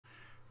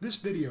This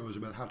video is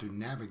about how to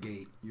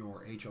navigate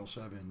your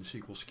Hl7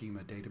 SQL Schema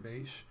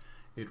database.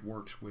 It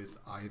works with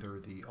either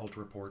the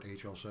UltraPort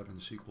Hl7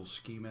 SQL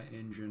Schema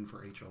engine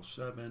for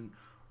Hl7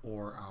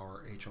 or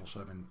our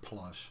Hl7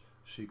 Plus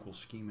SQL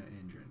Schema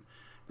engine.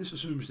 This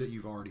assumes that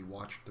you've already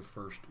watched the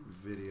first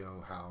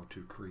video how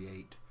to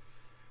create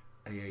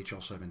a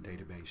Hl7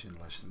 database in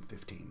less than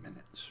 15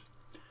 minutes.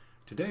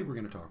 Today we're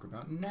going to talk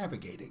about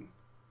navigating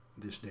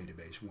this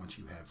database once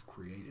you have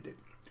created it.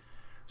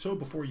 So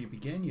before you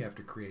begin, you have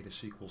to create a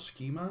SQL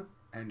schema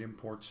and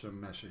import some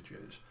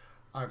messages.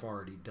 I've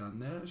already done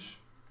this.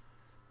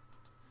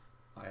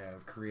 I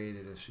have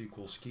created a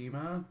SQL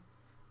schema.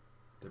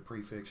 The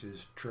prefix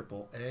is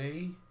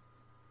AAA,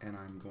 and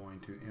I'm going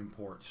to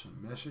import some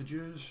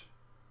messages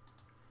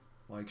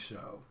like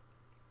so.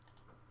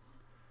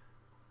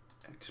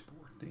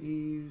 Export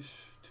these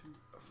to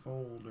a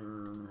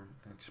folder,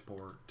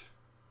 export,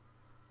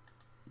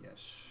 yes.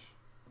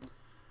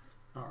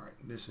 All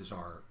right, this is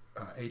our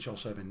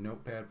Hl7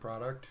 Notepad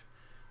product.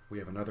 We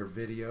have another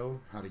video,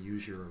 how to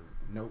use your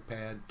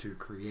Notepad to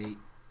create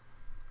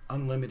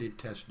unlimited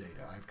test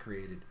data. I've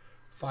created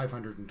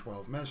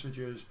 512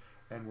 messages,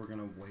 and we're going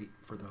to wait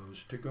for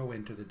those to go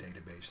into the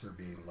database. They're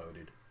being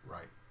loaded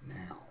right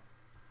now.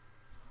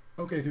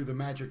 Okay, through the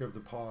magic of the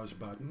pause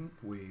button,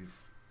 we've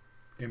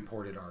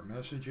imported our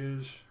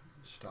messages.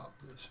 Stop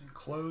this and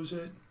close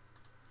it.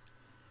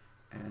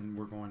 And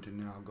we're going to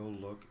now go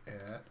look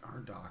at our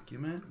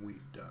document.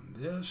 We've done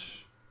this.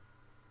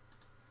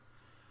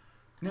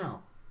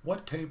 Now,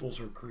 what tables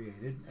are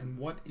created and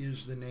what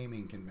is the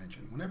naming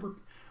convention?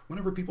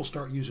 Whenever people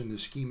start using the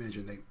schema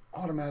engine, they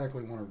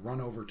automatically want to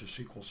run over to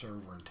SQL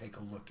Server and take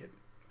a look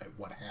at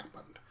what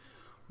happened.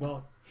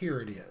 Well, here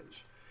it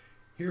is.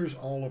 Here's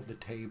all of the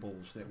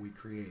tables that we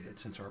created.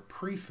 Since our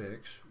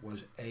prefix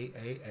was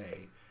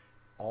AAA,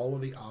 all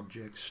of the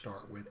objects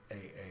start with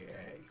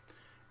AAA.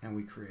 And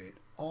we create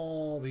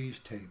all these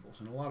tables.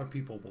 And a lot of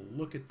people will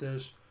look at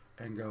this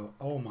and go,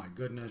 oh my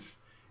goodness,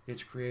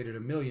 it's created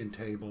 1 million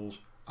tables.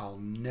 I'll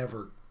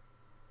never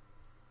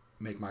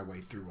make my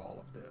way through all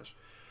of this.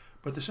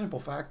 But the simple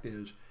fact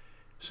is,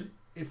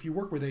 if you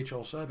work with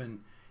Hl7,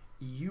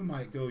 you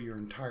might go your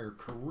entire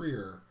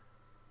career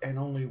and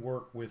only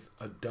work with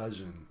a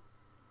dozen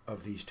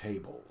of these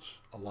tables.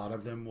 A lot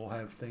of them will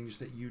have things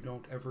that you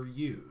don't ever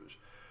use.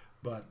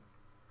 But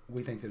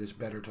we think that it's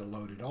better to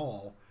load it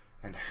all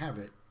and have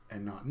it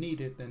and not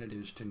need it than it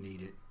is to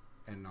need it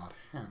and not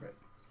have it.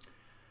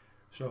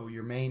 So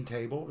your main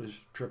table is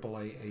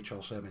AAA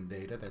Hl7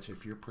 data. That's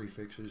if your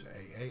prefix is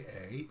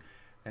AAA.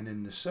 And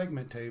then the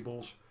segment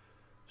tables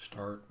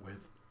start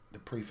with the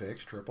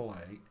prefix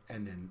AAA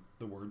and then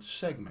the word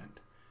segment,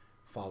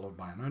 followed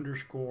by an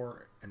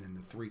underscore and then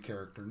the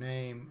 3-character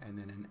name and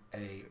then an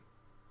A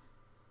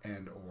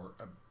and or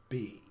a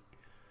B.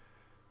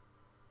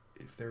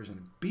 If there's a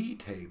B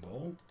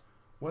table,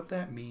 what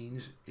that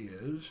means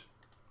is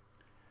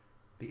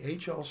the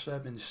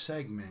Hl7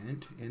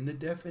 segment in the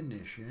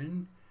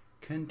definition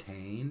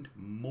contained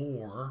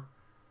more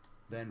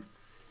than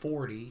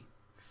 40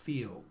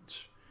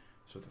 fields.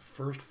 So the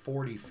first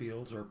 40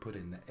 fields are put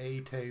in the A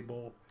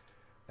table,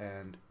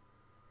 and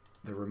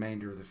the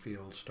remainder of the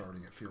fields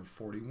starting at field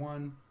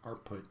 41 are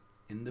put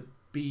in the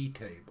B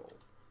table.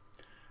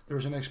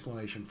 There's an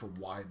explanation for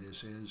why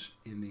this is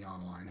in the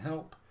online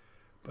help,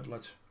 but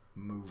let's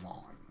move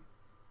on.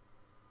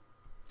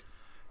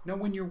 Now,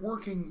 when you're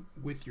working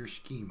with your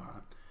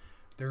schema,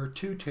 there are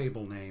 2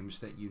 table names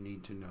that you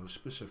need to know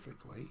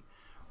specifically.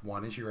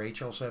 One is your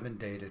Hl7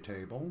 Data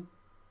Table.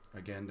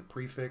 Again, the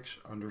prefix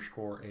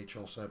underscore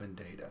Hl7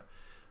 Data.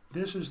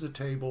 This is the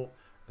table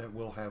that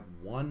will have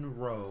 1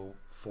 row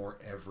for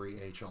every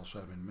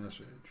Hl7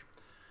 message.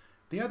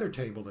 The other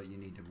table that you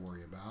need to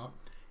worry about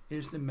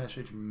is the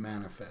message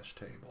manifest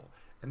table.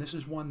 And this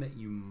is one that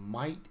you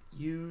might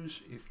use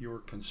if you're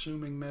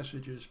consuming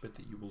messages, but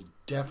that you will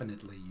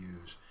definitely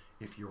use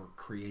if you're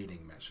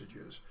creating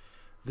messages.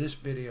 This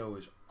video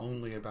is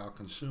only about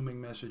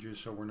consuming messages,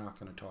 so we're not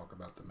going to talk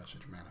about the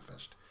message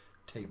manifest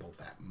table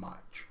that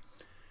much.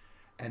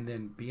 And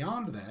then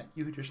beyond that,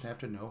 you just have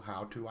to know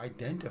how to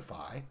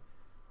identify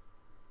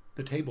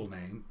the table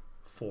name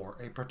for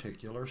a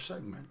particular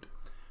segment.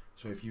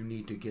 So if you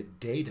need to get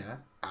data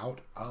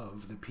out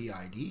of the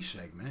PID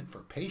segment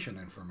for patient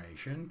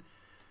information,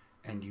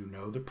 and you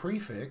know the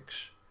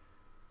prefix,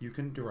 you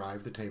can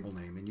derive the table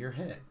name in your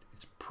head.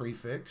 It's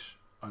prefix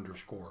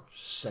underscore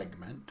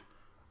segment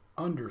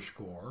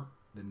underscore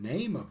the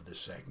name of the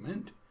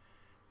segment.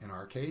 In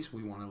our case,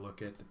 we want to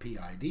look at the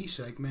PID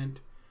segment,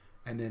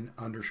 and then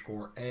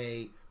underscore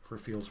A for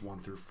fields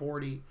 1 through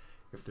 40.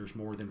 If there's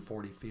more than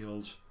 40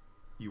 fields,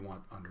 you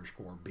want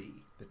underscore B.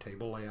 The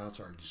table layouts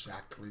are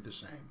exactly the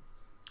same.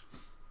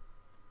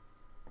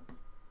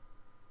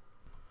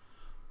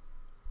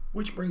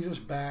 Which brings us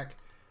back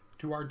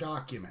to our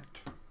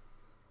document.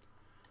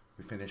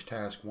 We finished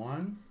task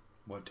 1,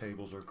 what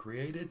tables are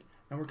created,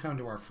 and we're coming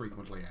to our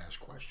frequently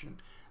asked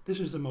question. This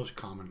is the most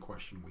common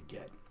question we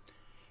get.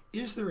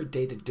 Is there a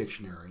data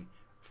dictionary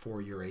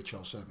for your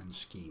Hl7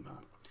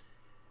 schema?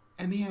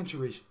 And the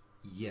answer is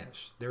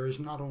Yes, there is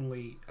not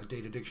only a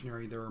data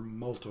dictionary, there are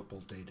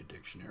multiple data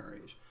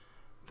dictionaries.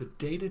 The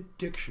data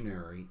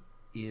dictionary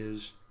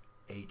is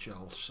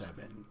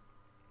HL7.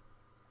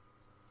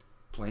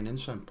 Plain and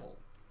simple.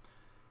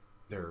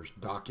 There's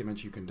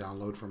documents you can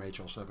download from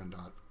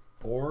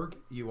hl7.org.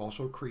 You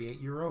also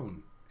create your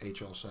own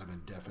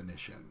HL7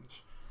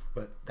 definitions.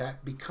 But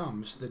that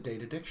becomes the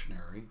data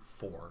dictionary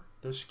for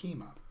the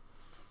schema.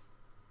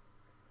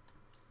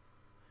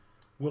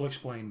 We'll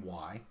explain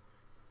why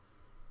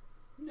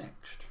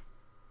next.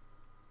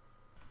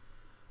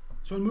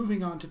 So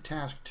moving on to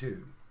task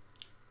 2,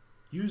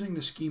 using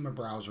the Schema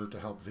Browser to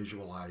help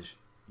visualize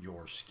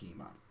your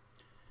schema.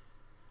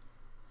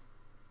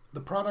 The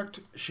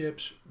product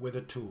ships with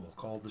a tool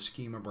called the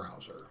Schema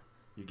Browser.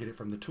 You get it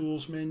from the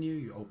Tools menu,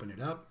 you open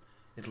it up,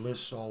 it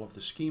lists all of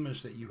the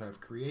schemas that you have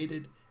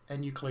created,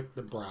 and you click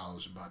the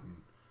Browse button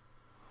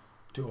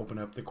to open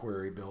up the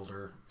query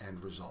builder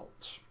and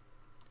results.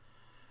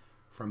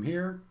 From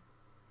here,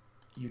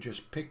 you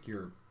just pick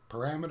your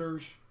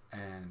parameters,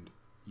 and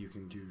you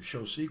can do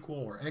show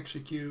SQL or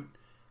execute.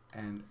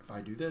 And if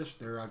I do this,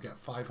 there I've got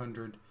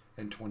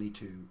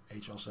 522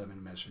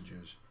 HL7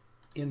 messages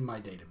in my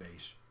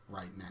database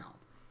right now.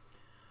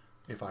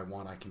 If I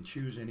want, I can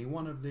choose any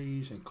one of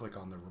these and click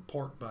on the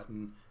report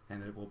button,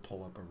 and it will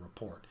pull up a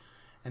report.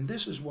 And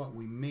this is what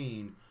we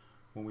mean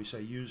when we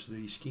say use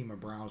the Schema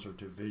Browser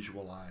to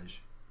visualize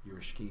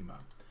your schema.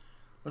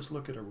 Let's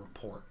look at a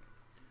report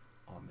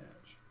on this.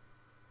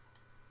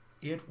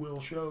 It will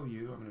show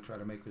you, I'm going to try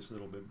to make this a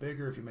little bit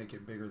bigger. If you make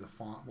it bigger, the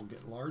font will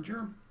get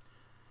larger.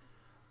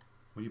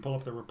 When you pull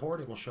up the report,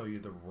 it will show you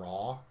the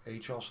raw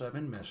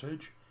HL7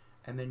 message,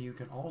 and then you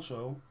can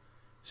also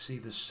see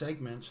the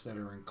segments that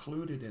are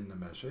included in the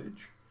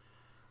message,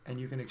 and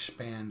you can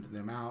expand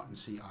them out and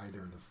see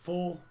either the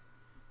full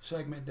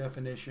segment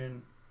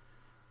definition.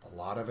 A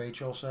lot of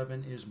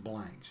HL7 is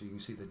blank, so you can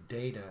see the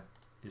data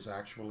is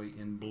actually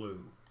in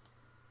blue.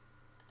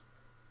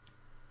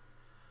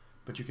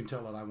 But you can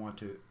tell that I want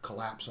to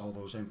collapse all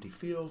those empty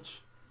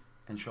fields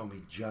and show me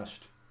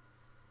just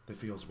the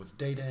fields with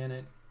data in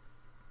it.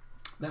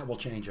 That will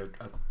change a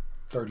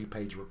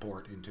 30-page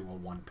report into a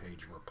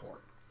 1-page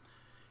report.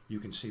 You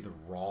can see the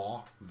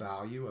raw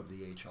value of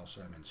the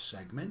HL7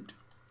 segment.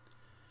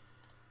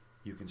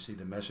 You can see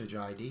the message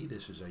ID.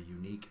 This is a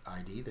unique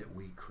ID that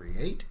we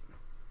create.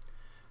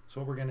 So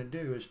what we're going to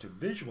do is to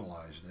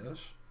visualize this,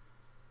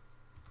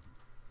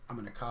 I'm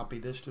going to copy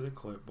this to the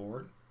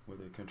clipboard with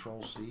a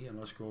Control-C, and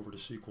let's go over to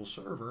SQL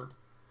Server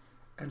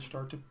and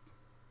start to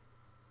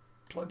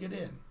plug it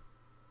in.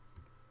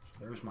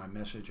 So there's my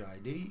message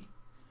ID.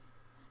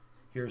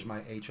 Here's my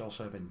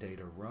HL7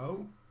 data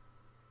row.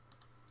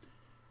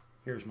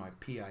 Here's my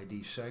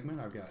PID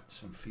segment. I've got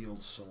some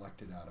fields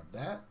selected out of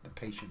that. The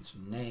patient's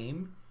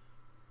name,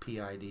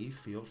 PID,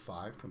 field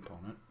 5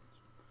 component,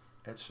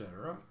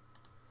 etc.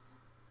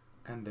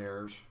 And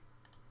there's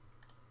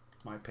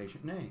my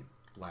patient name,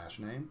 last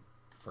name,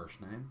 first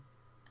name,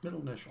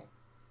 middle initial.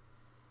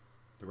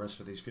 The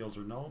rest of these fields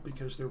are null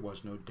because there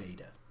was no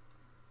data.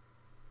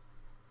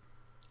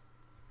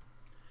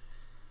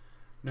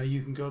 Now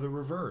you can go the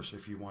reverse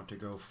if you want to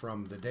go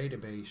from the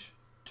database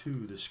to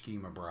the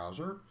Schema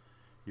Browser.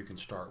 You can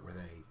start with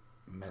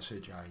a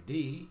message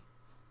ID,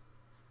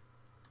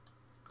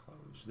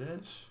 close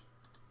this,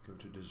 go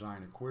to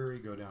Design a Query,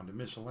 go down to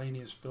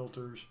Miscellaneous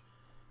Filters,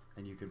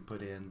 and you can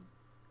put in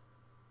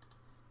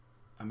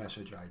a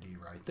message ID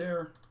right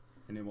there,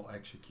 and it will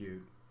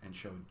execute and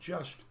show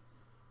just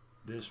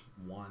this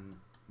one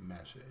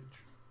message.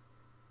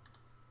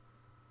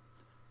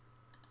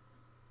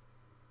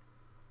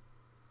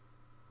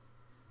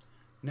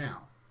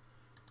 Now,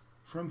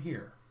 from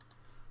here,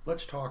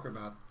 let's talk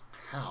about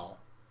how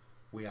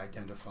we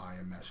identify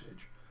a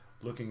message.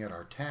 Looking at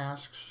our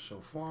tasks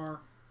so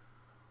far,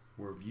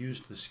 we've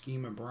used the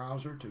Schema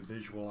Browser to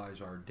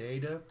visualize our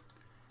data.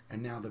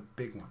 And now the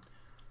big one.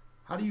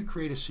 How do you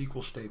create a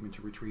SQL statement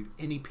to retrieve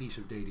any piece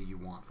of data you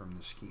want from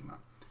the schema?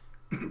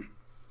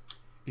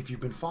 If you've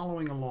been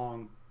following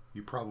along,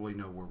 you probably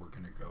know where we're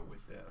going to go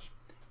with this.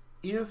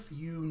 If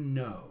you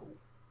know,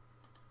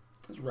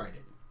 let's write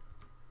it.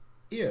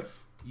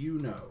 If you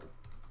know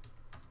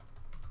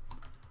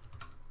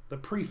the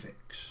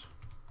prefix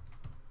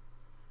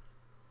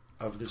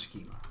of the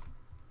schema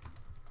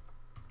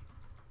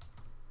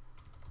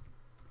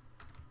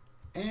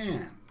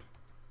and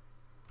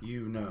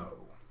you know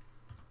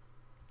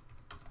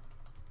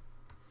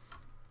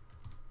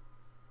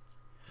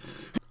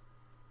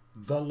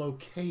the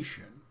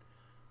location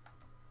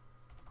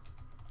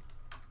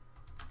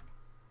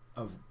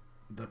of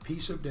the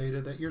piece of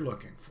data that you're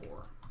looking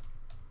for,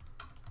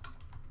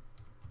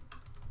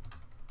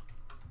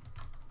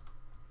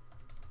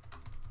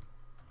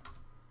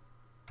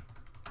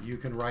 you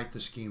can write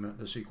the schema,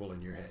 the SQL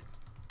in your head.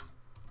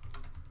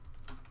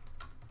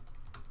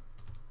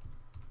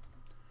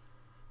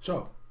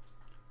 So,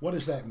 what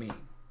does that mean?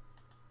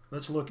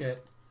 Let's look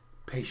at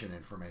patient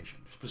information,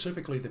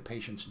 specifically the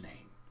patient's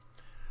name.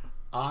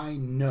 I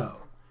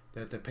know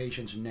that the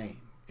patient's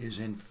name is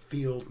in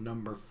field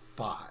number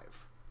 5.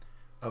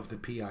 of the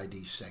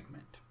PID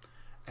segment.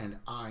 And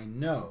I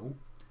know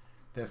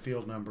that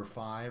field number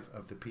 5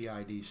 of the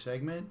PID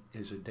segment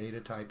is a data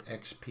type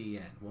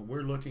XPN. What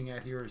we're looking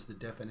at here is the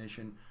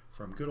definition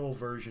from good old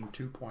version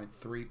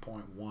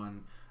 2.3.1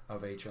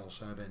 of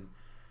HL7.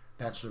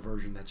 That's the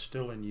version that's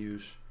still in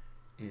use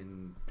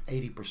in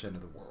 80%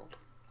 of the world.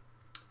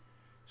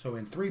 So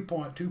in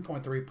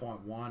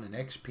 2.3.1, an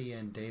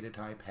XPN data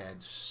type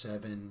had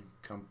 7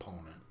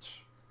 components.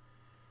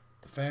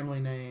 The family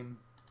name,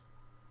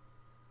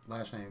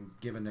 last name,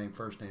 given name,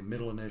 first name,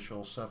 middle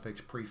initial, suffix,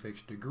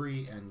 prefix,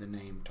 degree, and the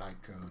name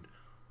type code,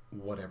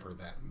 whatever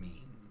that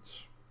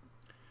means.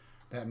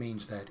 That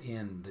means that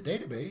in the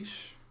database,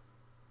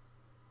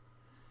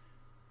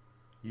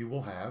 you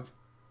will have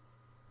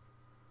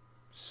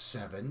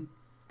 7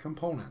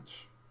 components.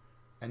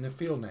 And the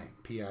field name,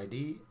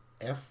 PID,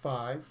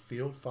 F5,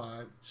 field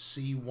 5,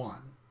 C1,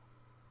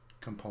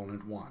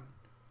 component 1,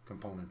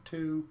 component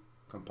 2,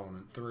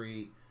 component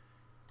 3,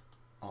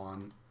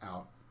 on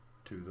out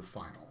to the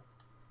final.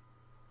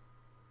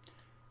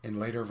 In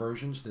later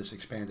versions, this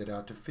expanded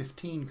out to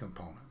 15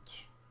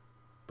 components,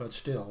 but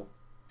still,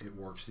 it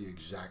works the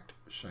exact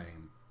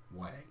same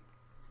way.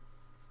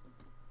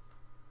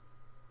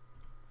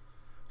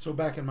 So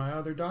back in my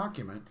other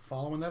document,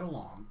 following that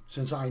along,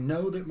 since I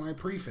know that my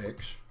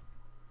prefix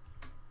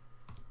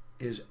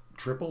is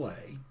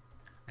AAA,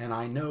 and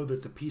I know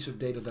that the piece of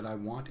data that I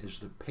want is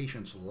the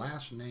patient's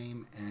last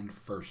name and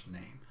first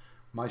name,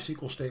 my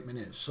SQL statement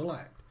is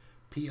select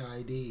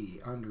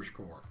PID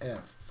underscore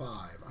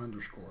F5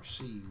 underscore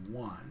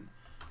C1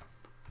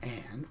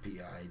 and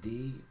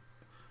PID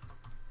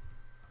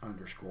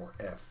underscore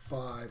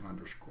F5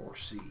 underscore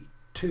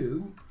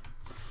C2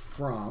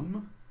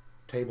 from,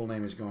 table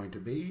name is going to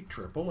be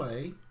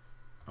AAA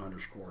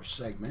underscore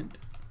segment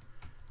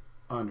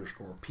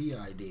underscore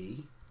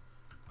PID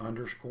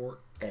underscore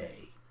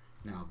A.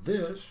 Now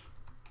this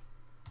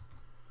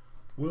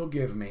will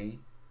give me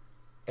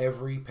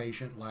every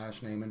patient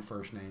last name and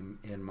first name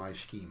in my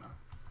schema.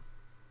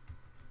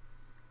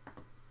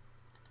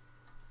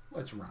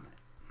 Let's run it.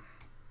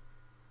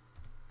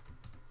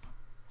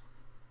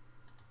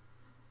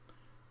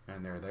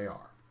 And there they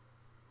are.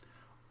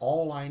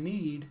 All I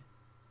need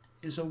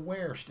is a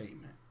where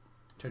statement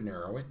to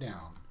narrow it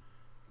down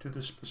to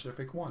the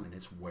specific one, and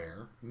it's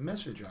where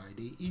message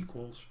ID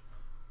equals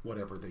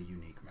whatever the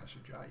unique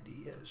message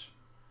ID is.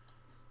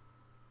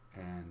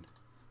 And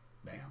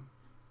bam,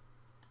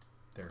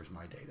 there's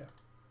my data.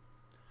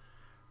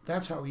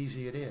 That's how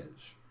easy it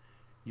is.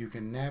 You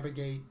can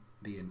navigate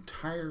the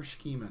entire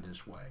schema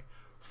this way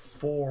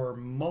for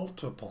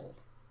multiple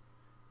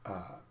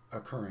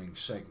occurring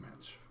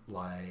segments,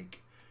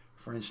 like,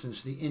 for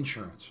instance, the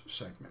insurance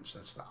segments.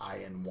 That's the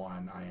IN1,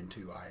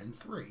 IN2,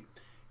 IN3.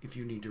 If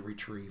you need to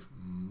retrieve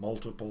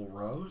multiple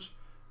rows,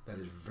 that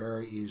is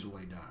very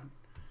easily done.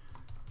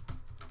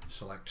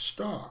 Select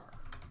star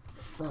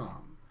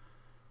from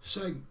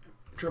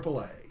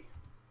AAA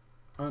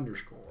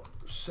underscore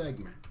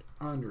segment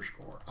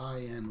underscore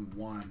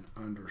IN1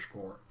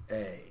 underscore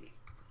A.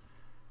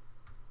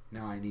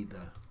 Now I need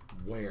the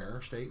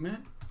where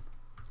statement,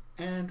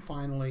 and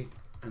finally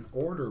an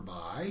order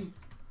by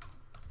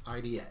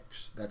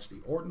IDX. That's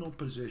the ordinal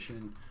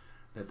position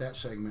that that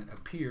segment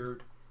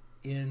appeared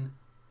in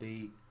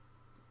the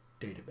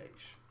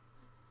database.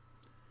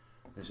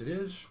 As it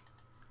is,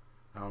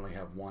 I only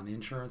have one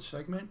insurance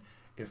segment.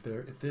 If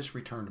this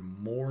returned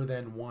more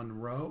than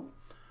one row,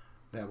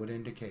 that would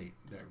indicate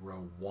that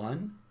row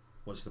 1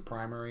 was the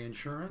primary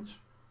insurance,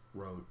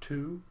 row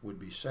 2 would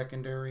be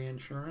secondary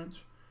insurance,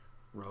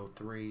 row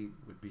 3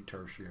 would be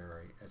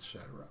tertiary,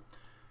 etc.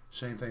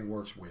 Same thing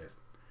works with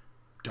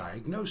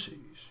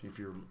diagnoses. If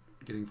you're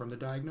getting from the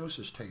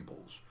diagnosis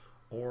tables,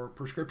 or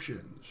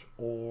prescriptions,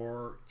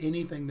 or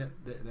anything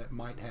that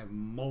might have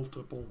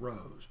multiple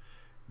rows,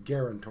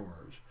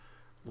 guarantors,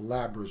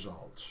 lab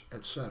results,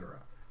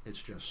 etc.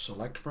 It's just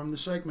select from the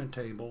segment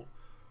table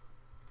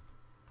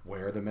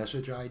where the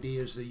message ID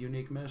is the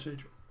unique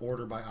message,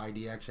 order by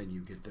IDX, and you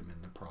get them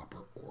in the proper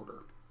order.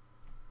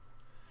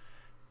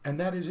 And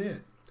that is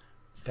it.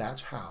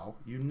 That's how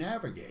you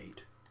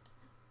navigate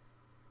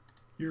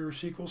your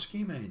SQL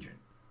schema engine.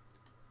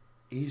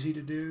 Easy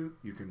to do.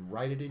 You can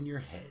write it in your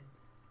head.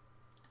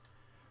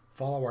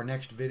 Follow our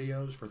next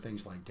videos for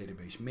things like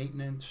database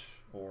maintenance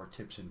or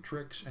tips and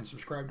tricks, and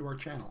subscribe to our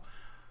channel.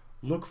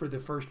 Look for the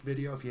first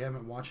video if you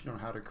haven't watched it on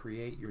how to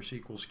create your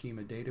SQL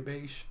schema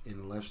database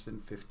in less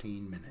than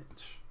 15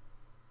 minutes.